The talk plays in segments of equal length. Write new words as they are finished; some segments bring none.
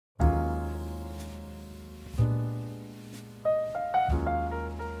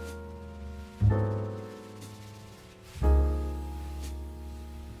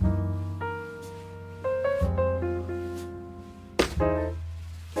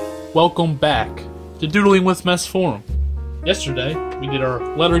Welcome back to Doodling with Mesforum. Yesterday, we did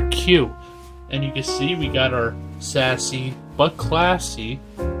our letter Q, and you can see we got our sassy but classy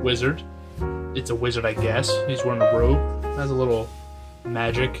wizard. It's a wizard, I guess. He's wearing a robe, has a little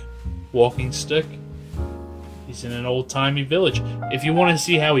magic walking stick. He's in an old-timey village. If you want to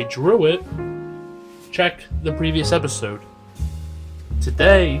see how he drew it, check the previous episode.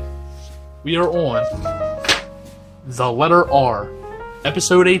 Today, we are on the letter R.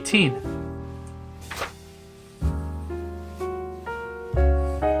 Episode 18.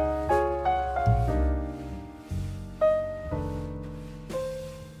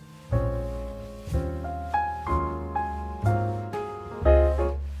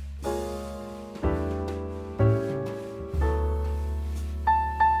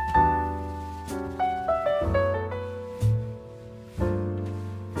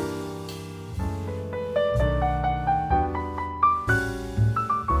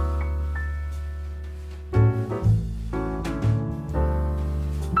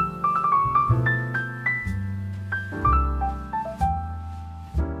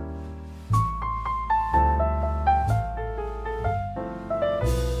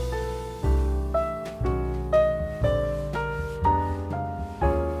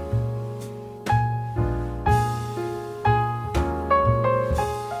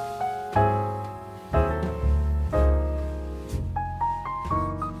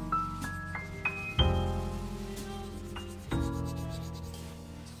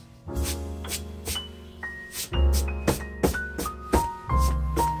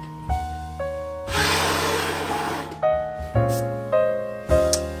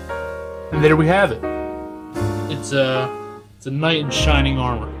 And there we have it. It's a knight in shining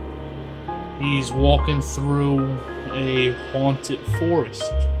armor. He's walking through a haunted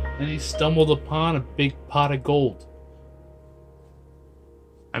forest, and he stumbled upon a big pot of gold.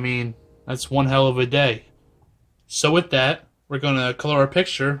 I mean, that's one hell of a day. So with that, we're gonna color our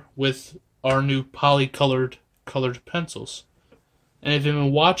picture with our new colored pencils. And if you've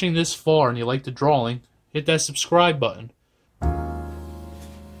been watching this far and you like the drawing, hit that subscribe button.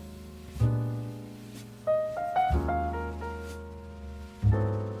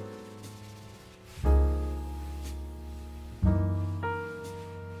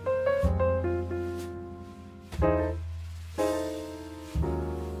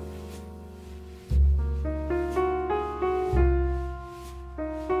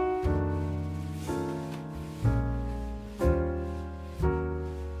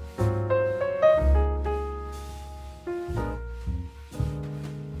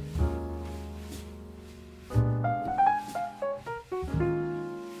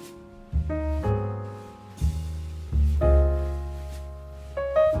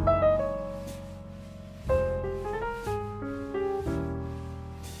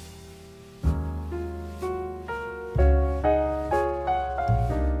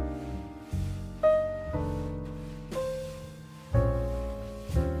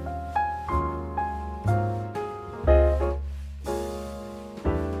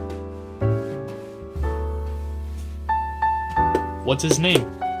 What's his name?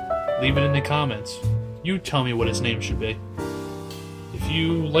 Leave it in the comments. You tell me what his name should be. If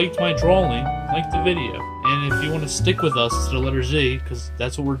you liked my drawing, like the video. And if you want to stick with us to the letter Z, because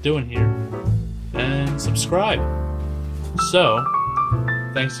that's what we're doing here, then subscribe. So,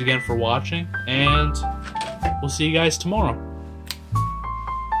 thanks again for watching, and we'll see you guys tomorrow.